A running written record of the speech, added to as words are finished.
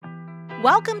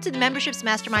Welcome to the Memberships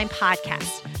Mastermind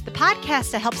podcast, the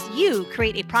podcast that helps you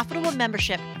create a profitable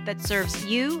membership that serves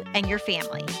you and your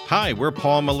family. Hi, we're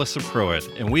Paul and Melissa Pruitt,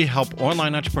 and we help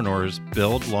online entrepreneurs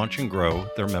build, launch, and grow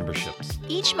their memberships.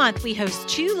 Each month, we host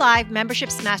 2 live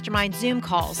Memberships Mastermind Zoom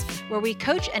calls where we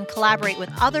coach and collaborate with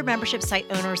other membership site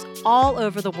owners all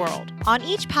over the world. On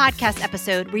each podcast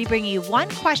episode, we bring you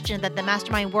one question that the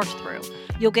mastermind worked through.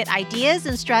 You'll get ideas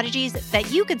and strategies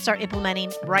that you can start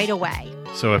implementing right away.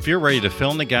 So if you're ready to fill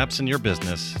in the gaps in your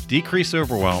business, decrease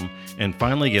overwhelm, and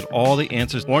finally get all the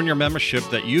answers on your membership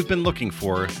that you've been looking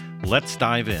for, let's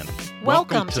dive in.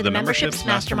 Welcome to the Memberships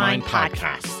Mastermind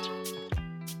podcast.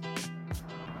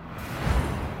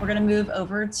 We're going to move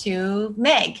over to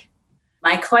Meg.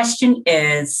 My question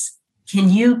is, can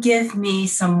you give me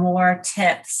some more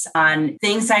tips on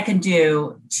things I can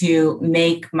do to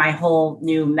make my whole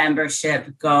new membership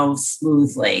go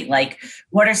smoothly? Like,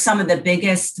 what are some of the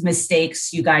biggest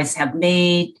mistakes you guys have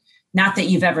made? Not that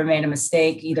you've ever made a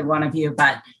mistake, either one of you,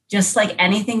 but just like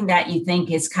anything that you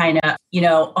think is kind of,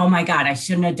 oh my God, I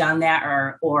shouldn't have done that.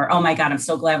 Or, oh my God, I'm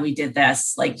so glad we did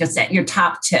this. Like just at your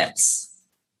top tips.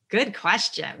 Good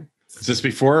question. Is this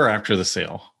before or after the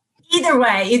sale? Either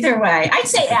way. I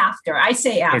say after.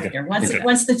 Okay.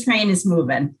 Once the train is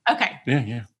moving. Okay.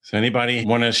 Yeah. So anybody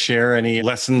want to share any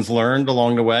lessons learned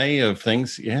along the way of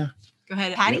things? Yeah. Go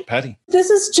ahead, Patty. Yeah, Patty. This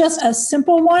is just a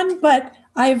simple one, but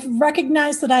I've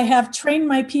recognized that I have trained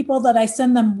my people that I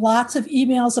send them lots of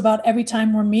emails about every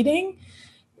time we're meeting,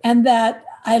 and that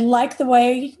I like the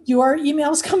way your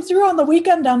emails come through on the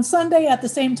weekend, on Sunday at the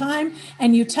same time,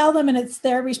 and you tell them and it's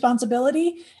their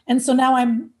responsibility. And so now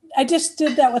I just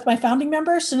did that with my founding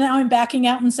members. So now I'm backing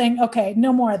out and saying, okay,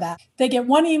 no more of that. They get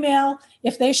one email.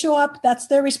 If they show up, that's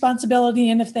their responsibility.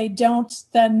 And if they don't,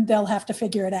 then they'll have to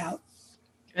figure it out.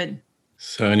 Good.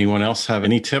 So anyone else have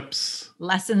any tips?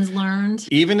 Lessons learned?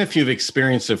 Even if you've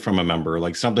experienced it from a member,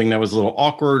 like something that was a little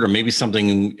awkward or maybe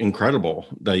something incredible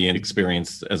that you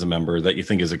experienced as a member that you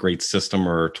think is a great system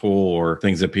or a tool or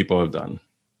things that people have done.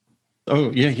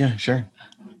 Oh, yeah, sure.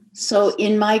 So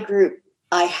in my group,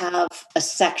 I have a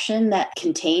section that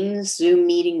contains Zoom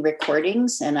meeting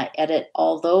recordings, and I edit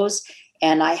all those.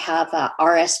 And I have a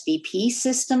RSVP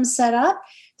system set up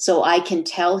so I can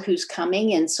tell who's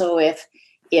coming. And so if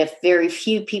very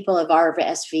few people have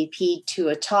RSVP'd to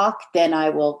a talk, then I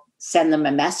will send them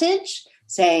a message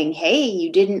saying, hey,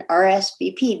 you didn't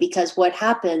RSVP, because what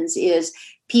happens is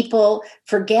people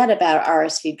forget about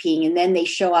RSVPing and then they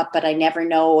show up, but I never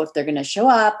know if they're going to show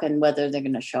up and whether they're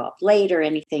going to show up late or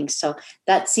anything. So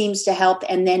that seems to help.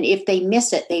 And then if they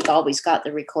miss it, they've always got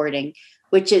the recording,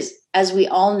 which is, as we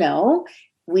all know,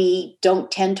 we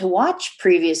don't tend to watch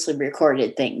previously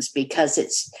recorded things because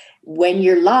it's when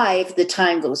you're live, the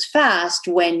time goes fast.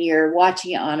 When you're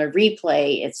watching it on a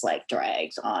replay, it's like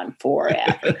drags on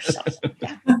forever. So,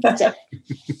 yeah, that's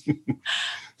it.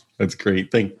 That's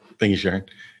great. Thank you, Sharon.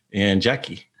 And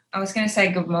Jackie. I was going to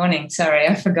say good morning. Sorry,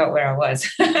 I forgot where I was.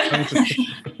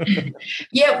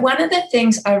 Yeah, one of the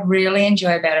things I really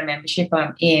enjoy about a membership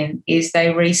I'm in is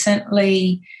they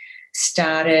recently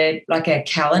started like a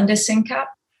calendar sync up.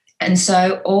 And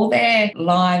so all their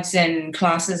lives and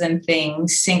classes and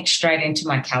things sync straight into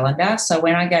my calendar. So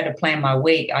when I go to plan my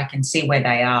week, I can see where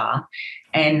they are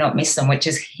and not miss them, which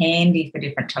is handy for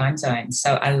different time zones.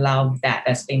 So I love that.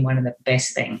 That's been one of the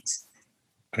best things.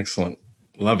 Excellent.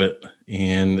 Love it.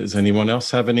 And does anyone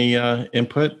else have any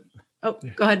input? Oh,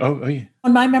 go ahead. Oh, yeah.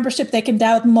 On my membership, they can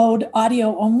download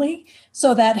audio only,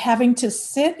 so that having to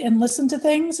sit and listen to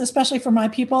things, especially for my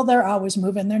people, they're always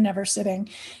moving. They're never sitting.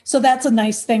 So that's a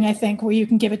nice thing, I think, where you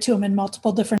can give it to them in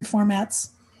multiple different formats.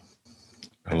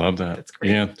 I love that. That's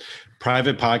great. Yeah.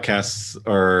 Private podcasts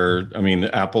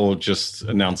Apple just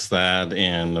announced that,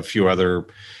 and a few other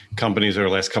companies over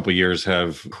the last couple of years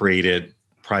have created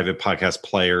private podcast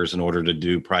players in order to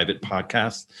do private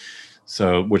podcasts.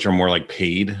 So, which are more like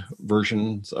paid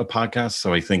versions of podcasts.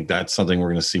 So I think that's something we're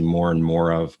going to see more and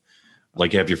more of.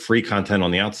 Like you have your free content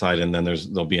on the outside, and then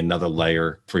there'll be another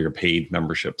layer for your paid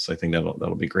memberships. I think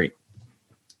that'll be great.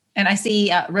 And I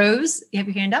see Rose, you have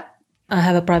your hand up. I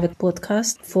have a private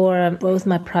podcast for both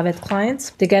my private clients.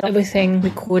 They get everything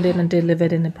recorded and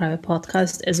delivered in a private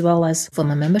podcast, as well as for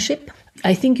my membership.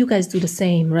 I think you guys do the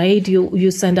same, right? You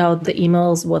send out the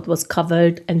emails, what was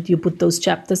covered, and you put those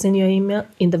chapters in your email,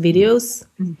 in the videos.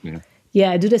 Yeah.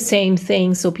 Yeah, I do the same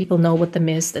thing so people know what they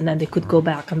missed, and then they could go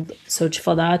back and search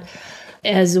for that.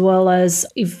 As well as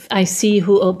if I see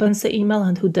who opens the email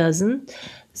and who doesn't.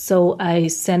 So I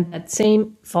send that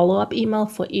same follow-up email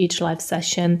for each live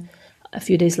session a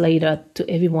few days later to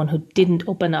everyone who didn't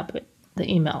open up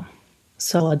the email.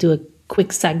 So I'll do a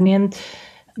quick segment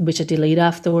which I delete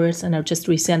afterwards. And I've just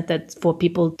resent that for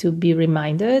people to be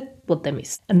reminded what they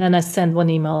missed. And then I send one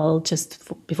email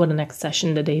just before the next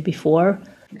session, the day before.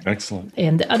 Excellent.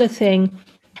 And the other thing,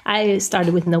 I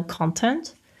started with no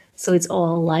content. So it's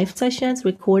all live sessions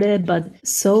recorded. But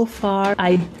so far,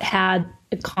 I had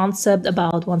a concept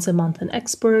about once a month an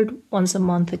expert, once a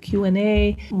month a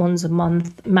Q&A, once a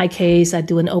month. In my case, I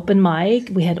do an open mic.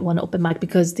 We had one open mic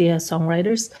because they are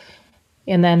songwriters,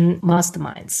 and then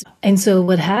masterminds. And so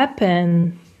what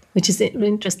happened, which is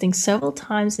interesting, several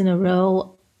times in a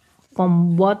row,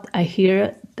 from what I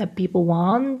hear that people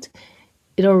want,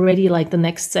 it already like the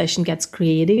next session gets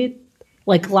created.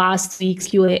 Like last week's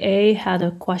Q&A had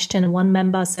a question, and one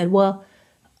member said, well,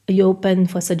 are you open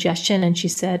for suggestion? And she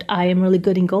said, I am really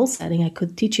good in goal setting. I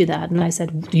could teach you that. And I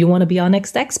said, do you want to be our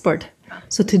next expert?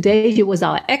 So today he was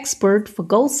our expert for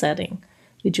goal setting,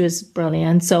 which was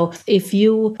brilliant. So if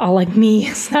you are like me,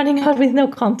 starting out with no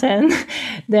content,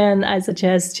 then I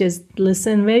suggest just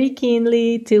listen very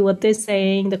keenly to what they're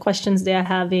saying, the questions they're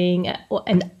having,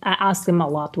 and I ask them a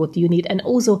lot, what do you need? And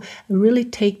also really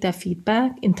take their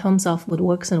feedback in terms of what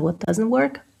works and what doesn't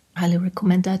work. I highly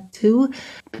recommend that too,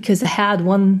 because I had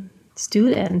one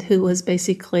student who was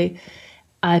basically,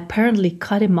 I apparently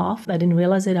cut him off. I didn't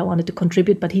realize it. I wanted to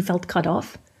contribute, but he felt cut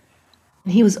off.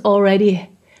 And he was already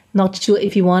not sure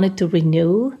if he wanted to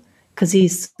renew because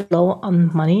he's low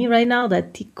on money right now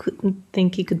that he couldn't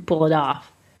think he could pull it off.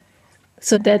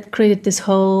 So that created this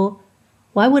whole,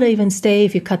 why would I even stay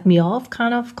if you cut me off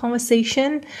kind of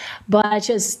conversation? But I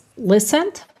just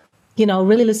listened,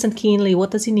 really listened keenly. What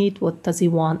does he need? What does he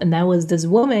want? And there was this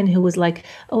woman who was like,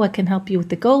 oh, I can help you with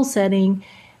the goal setting.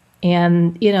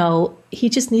 And, he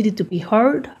just needed to be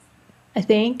heard, I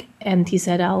think. And he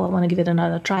said, oh, I want to give it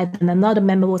another try. And another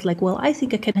member was like, well, I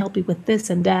think I can help you with this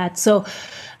and that. So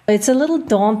it's a little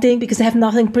daunting because I have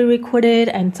nothing pre-recorded.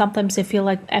 And sometimes I feel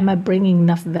like, am I bringing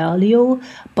enough value?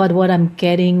 But what I'm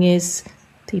getting is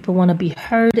people want to be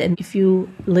heard. And if you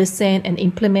listen and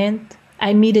implement, I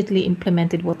immediately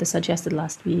implemented what they suggested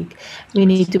last week. We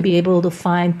need to be able to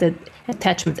find the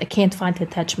attachments. I can't find the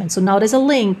attachments. So now there's a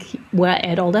link where I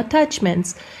add all the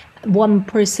attachments. One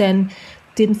person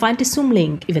didn't find the Zoom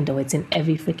link, even though it's in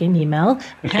every freaking email.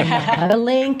 I have a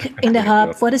link in the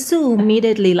hub for the Zoom.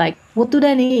 Immediately, like, what do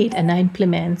they need? And I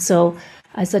implement. So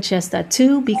I suggest that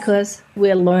too, because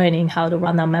we're learning how to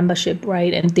run our membership,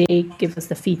 right? And they give us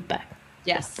the feedback.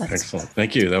 Yes. Excellent.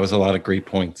 Thank you. That was a lot of great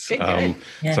points. Good. So I'm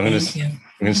going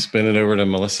to spin it over to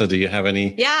Melissa. Do you have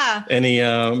any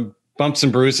bumps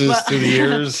and bruises through the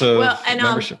years of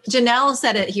membership? Janelle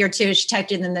said it here too. She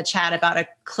typed it in the chat about a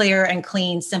clear and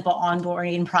clean, simple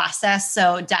onboarding process.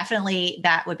 So definitely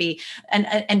that would be,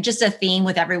 and just a theme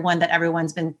with everyone that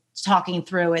everyone's been talking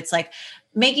through. It's like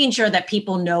making sure that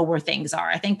people know where things are.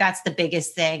 I think that's the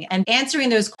biggest thing, and answering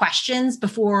those questions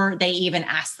before they even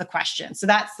ask the question. So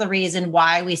that's the reason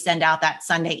why we send out that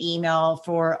Sunday email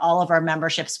for all of our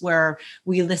memberships where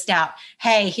we list out,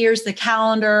 hey, here's the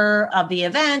calendar of the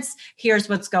events. Here's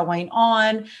what's going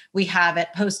on. We have it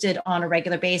posted on a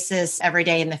regular basis every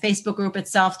day in the Facebook group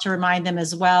itself to remind them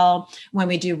as well. When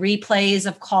we do replays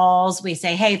of calls, we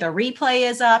say, hey, the replay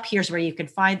is up. Here's where you can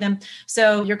find them.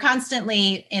 So you're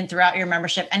constantly throughout your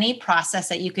membership, any process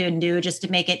that you can do just to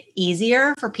make it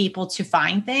easier for people to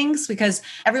find things, because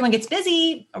everyone gets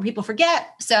busy or people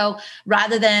forget. So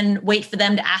rather than wait for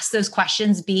them to ask those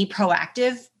questions, be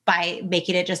proactive by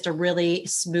making it just a really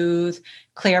smooth,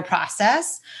 clear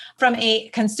process. From a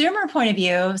consumer point of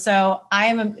view, so I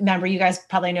am a member, you guys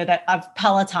probably know that, of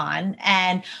Peloton.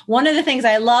 And one of the things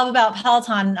I love about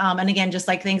Peloton, and again, just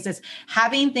like things, is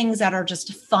having things that are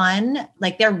just fun.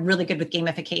 Like they're really good with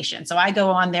gamification. So I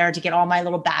go on there to get all my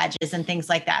little badges and things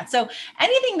like that. So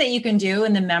anything that you can do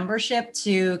in the membership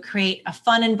to create a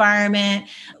fun environment,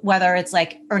 whether it's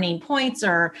like earning points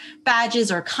or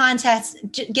badges or contests,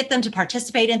 get them to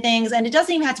participate in things. And it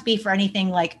doesn't even have to be for anything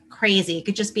like crazy. It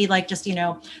could just be like,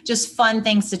 just fun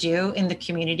things to do in the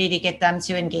community to get them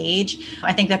to engage.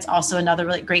 I think that's also another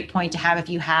really great point to have if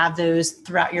you have those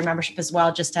throughout your membership as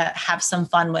well, just to have some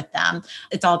fun with them.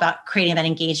 It's all about creating that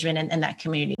engagement and that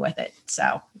community with it.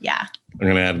 So, yeah. I'm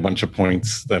going to add a bunch of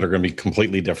points that are going to be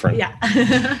completely different. Yeah.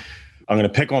 I'm going to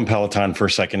pick on Peloton for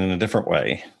a second in a different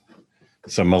way.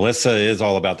 So Melissa is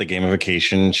all about the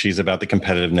gamification. She's about the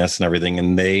competitiveness and everything.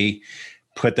 And they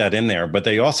put that in there, but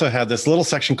they also have this little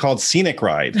section called Scenic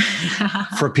Ride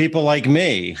for people like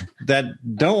me that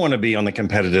don't want to be on the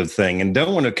competitive thing and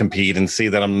don't want to compete and see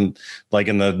that I'm like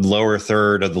in the lower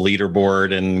third of the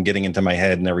leaderboard and getting into my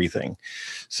head and everything.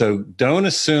 So don't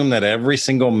assume that every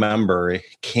single member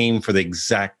came for the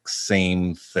exact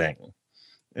same thing.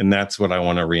 And that's what I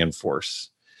want to reinforce.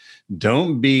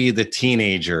 Don't be the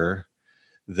teenager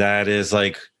that is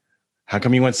like, how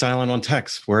come you went silent on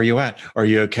text? Where are you at? Are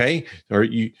you okay? Are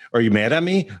you mad at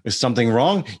me? Is something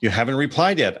wrong? You haven't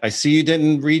replied yet. I see you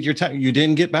didn't read your text. You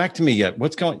didn't get back to me yet.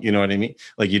 What's going? You know what I mean?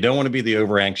 Like, you don't want to be the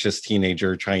over anxious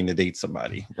teenager trying to date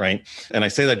somebody, right? And I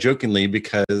say that jokingly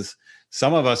because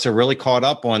some of us are really caught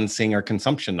up on seeing our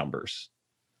consumption numbers.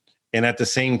 And at the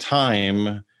same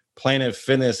time, Planet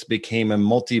Fitness became a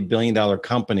multi-billion-dollar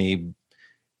company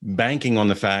banking on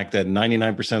the fact that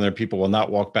 99% of their people will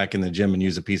not walk back in the gym and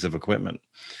use a piece of equipment.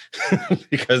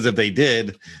 Because if they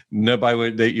did,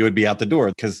 you would be out the door,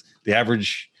 because the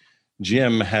average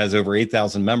gym has over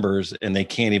 8,000 members and they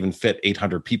can't even fit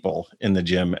 800 people in the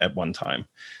gym at one time.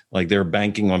 Like, they're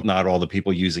banking on not all the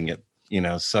people using it,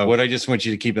 So what I just want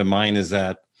you to keep in mind is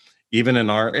that even in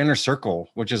our inner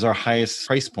circle, which is our highest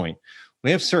price point,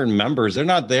 we have certain members. They're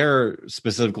not there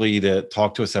specifically to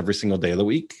talk to us every single day of the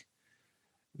week.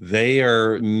 They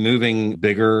are moving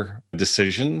bigger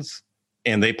decisions,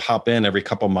 and they pop in every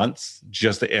couple months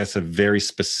just to ask a very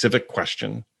specific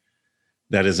question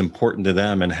that is important to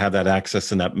them and have that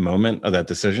access in that moment of that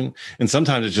decision. And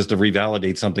sometimes it's just to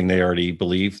revalidate something they already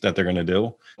believe that they're going to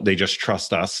do. They just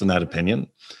trust us in that opinion,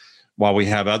 while we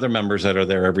have other members that are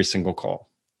there every single call,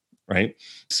 right?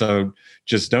 So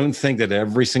just don't think that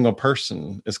every single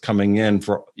person is coming in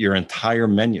for your entire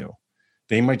menu.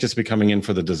 They might just be coming in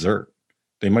for the dessert.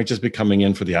 They might just be coming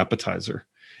in for the appetizer,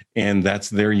 and that's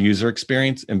their user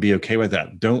experience, and be okay with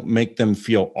that. Don't make them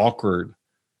feel awkward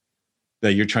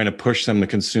that you're trying to push them to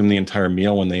consume the entire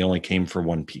meal when they only came for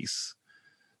one piece.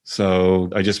 So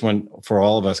I just want for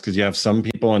all of us, because you have some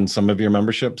people in some of your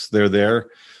memberships, they're there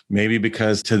maybe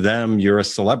because to them you're a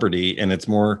celebrity, and it's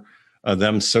more of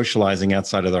them socializing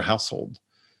outside of their household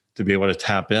to be able to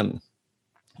tap in.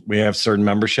 We have certain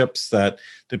memberships that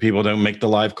the people don't make the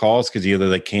live calls because either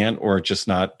they can't or it's just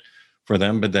not for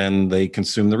them, but then they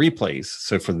consume the replays.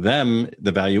 So for them,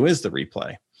 the value is the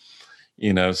replay.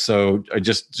 So I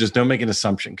just don't make an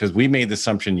assumption, because we made the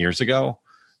assumption years ago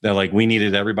that like we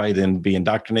needed everybody to be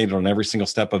indoctrinated on every single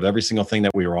step of every single thing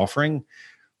that we were offering.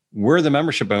 We're the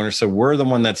membership owner, so we're the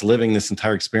one that's living this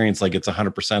entire experience like it's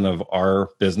 100% of our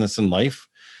business and life.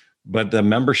 But the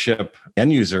membership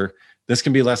end user, this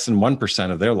can be less than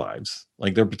 1% of their lives.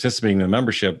 Like, they're participating in the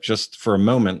membership just for a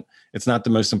moment. It's not the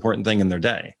most important thing in their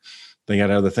day. They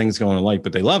got other things going in life,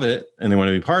 but they love it and they want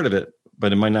to be part of it.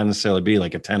 But it might not necessarily be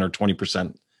like a 10 or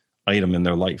 20% item in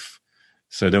their life.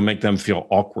 So don't make them feel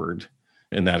awkward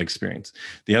in that experience.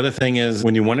 The other thing is,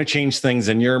 when you want to change things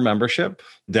in your membership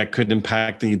that could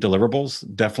impact the deliverables,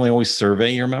 definitely always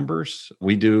survey your members.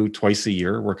 We do twice a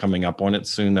year. We're coming up on it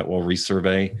soon that we'll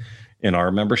resurvey in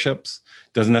our memberships.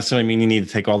 Doesn't necessarily mean you need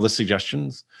to take all the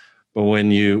suggestions, but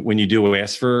when you do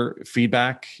ask for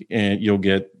feedback, and you'll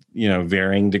get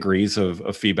varying degrees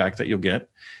of feedback that you'll get,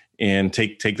 and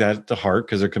take that to heart,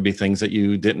 because there could be things that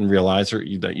you didn't realize or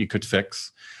that you could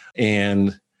fix.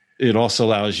 And it also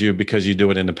allows you, because you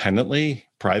do it independently,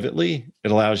 privately,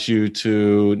 it allows you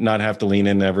to not have to lean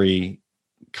in every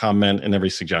comment and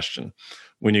every suggestion.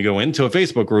 When you go into a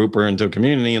Facebook group or into a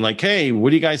community and like, hey,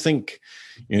 what do you guys think?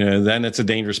 Then it's a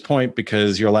dangerous point,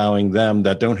 because you're allowing them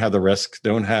that don't have the risk,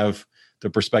 don't have the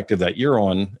perspective that you're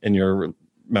on in your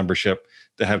membership,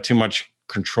 to have too much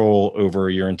control over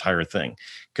your entire thing,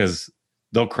 because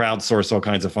they'll crowdsource all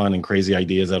kinds of fun and crazy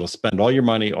ideas that'll spend all your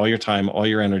money, all your time, all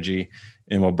your energy,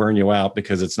 and will burn you out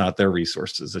because it's not their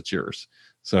resources, it's yours.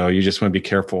 So you just want to be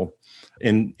careful.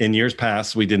 In years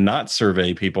past, we did not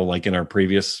survey people like in our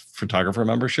previous photographer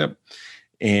membership.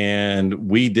 And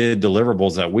we did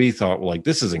deliverables that we thought, well, like,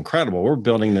 this is incredible. We're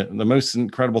building the most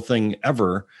incredible thing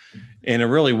ever. And it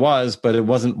really was, but it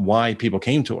wasn't why people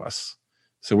came to us.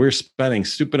 So we're spending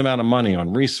stupid amount of money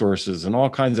on resources and all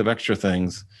kinds of extra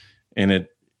things. And it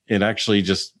actually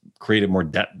just created more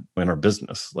debt in our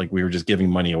business. Like, we were just giving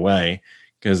money away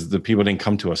because the people didn't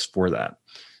come to us for that.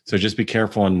 So just be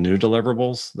careful on new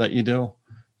deliverables that you do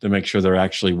to make sure they're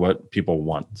actually what people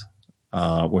want,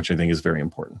 which I think is very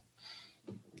important.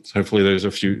 So hopefully there's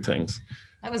a few things.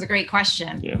 That was a great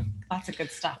question. Yeah. Lots of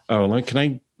good stuff. Oh,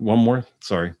 one more?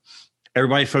 Sorry.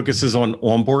 Everybody focuses on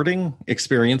onboarding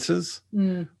experiences,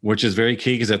 which is very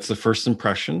key, because that's the first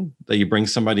impression that you bring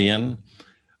somebody in.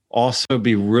 Also,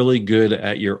 be really good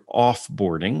at your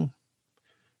offboarding,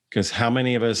 because how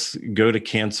many of us go to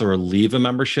cancel or leave a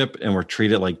membership and we're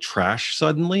treated like trash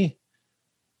suddenly?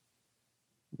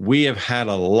 We have had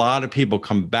a lot of people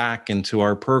come back into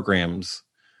our programs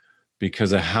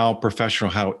because of how professional,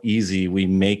 how easy we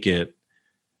make it,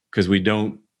 because we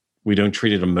don't We don't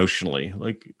treat it emotionally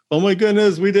like, oh my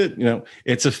goodness, we did.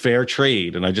 It's a fair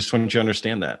trade. And I just want you to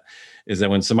understand that, is that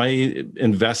when somebody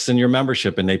invests in your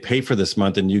membership and they pay for this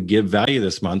month and you give value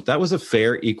this month, that was a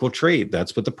fair, equal trade.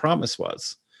 That's what the promise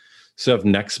was. So if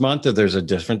next month, if there's a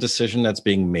different decision that's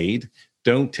being made,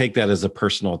 don't take that as a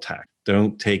personal attack.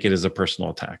 Don't take it as a personal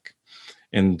attack.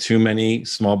 And too many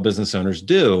small business owners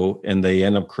do, and they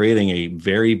end up creating a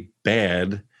very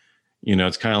bad,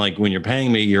 it's kind of like when you're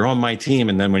paying me, you're on my team.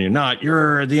 And then when you're not,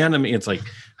 you're the enemy. It's like,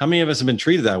 how many of us have been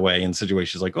treated that way in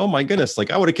situations like, oh my goodness, like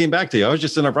I would have came back to you. I was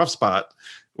just in a rough spot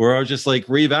where I was just like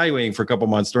reevaluating for a couple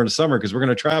months during the summer because we're going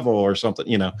to travel or something,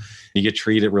 you get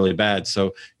treated really bad.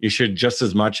 So you should just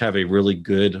as much have a really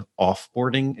good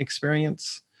offboarding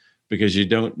experience, because you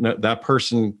don't know, that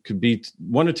person could be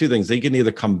one of two things. They can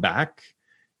either come back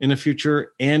in the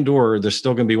future or they're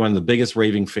still going to be one of the biggest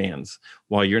raving fans.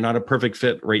 While you're not a perfect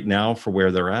fit right now for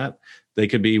where they're at, they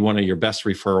could be one of your best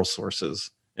referral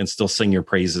sources and still sing your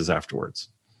praises afterwards.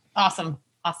 Awesome.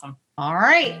 All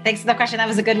right. Thanks for the question. That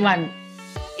was a good one.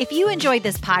 If you enjoyed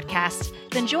this podcast,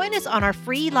 then join us on our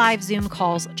free live Zoom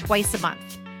calls twice a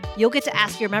month. You'll get to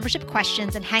ask your membership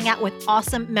questions and hang out with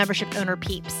awesome membership owner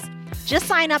peeps. Just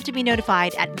sign up to be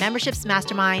notified at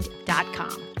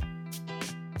membershipsmastermind.com.